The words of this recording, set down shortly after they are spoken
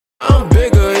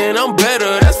I'm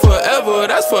better. That's forever,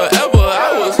 that's forever.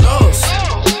 I was lost.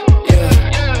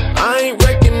 Yeah, I ain't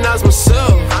recognize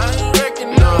myself.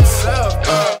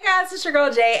 Hey guys, it's your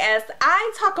girl JS.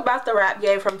 I talk about the rap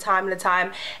game from time to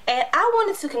time, and I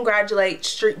wanted to congratulate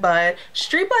Street Bud.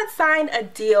 Street Bud signed a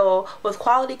deal with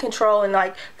Quality Control and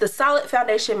like the Solid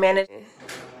Foundation Management.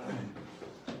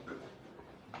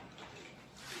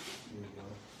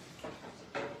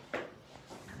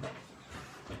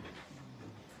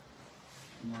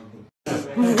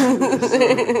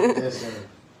 Yes, sir.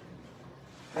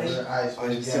 Ice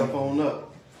your cell phone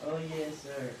up. Oh, yes,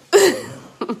 sir.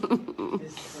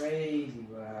 It's crazy,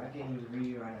 bro. I can't even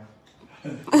read it right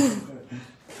now.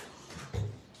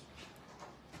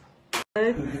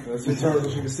 Let's return so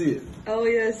you can see it. Oh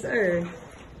yes, sir.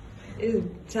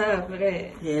 It's time for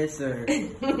that. Yes, sir.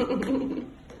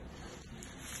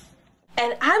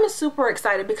 And I'm super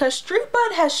excited because Street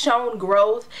Bud has shown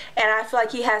growth, and I feel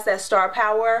like he has that star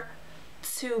power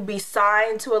to be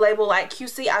signed to a label like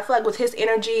QC. I feel like with his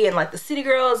energy and like the City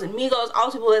Girls and Migos,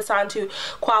 all the people that signed to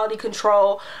Quality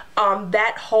Control,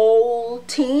 that whole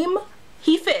team,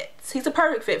 he fits. He's a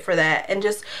perfect fit for that. And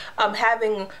just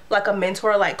having like a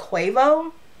mentor like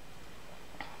Quavo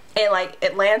and like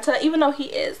Atlanta, even though he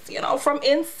is, you know, from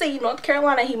NC, North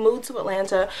Carolina, he moved to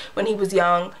Atlanta when he was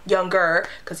younger,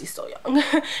 because he's still young.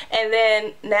 And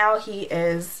then now he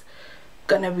is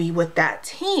gonna be with that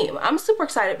team. I'm super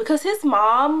excited because his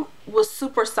mom was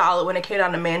super solid when it came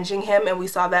down to managing him, and we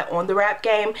saw that on the rap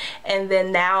game, and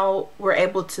then now we're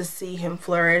able to see him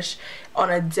flourish on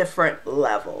a different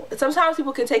level. And sometimes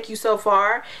people can take you so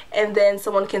far and then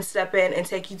someone can step in and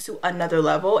take you to another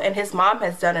level, and his mom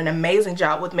has done an amazing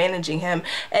job with managing him,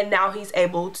 and now he's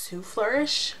able to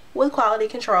flourish with Quality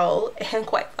Control and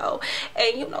Quavo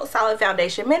and, you know, Solid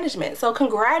Foundation Management. So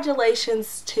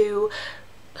congratulations to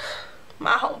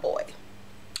my homeboy,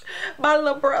 my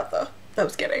little brother. I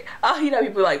was kidding. You know,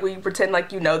 people like when you pretend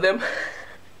like you know them.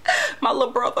 My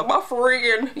little brother, my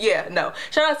friend. Yeah, no.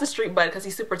 Shout out to Street Bud because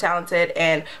he's super talented,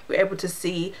 and we're able to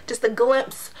see just a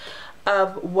glimpse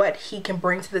of what he can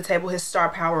bring to the table, his star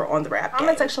power on the rap game.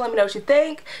 Comment section, let me know what you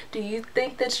think. Do you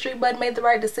think that Street Bud made the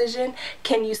right decision?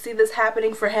 Can you see this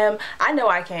happening for him? I know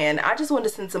I can. I just want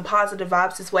to send some positive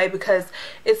vibes his way because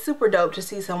it's super dope to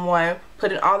see someone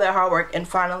put in all their hard work and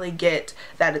finally get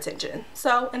that attention.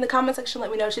 So in the comment section,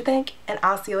 let me know what you think, and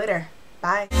I'll see you later.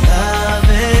 Bye.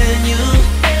 Loving you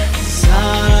is all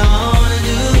I wanna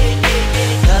do.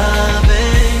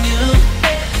 Loving you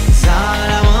is all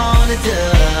I wanna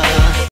do.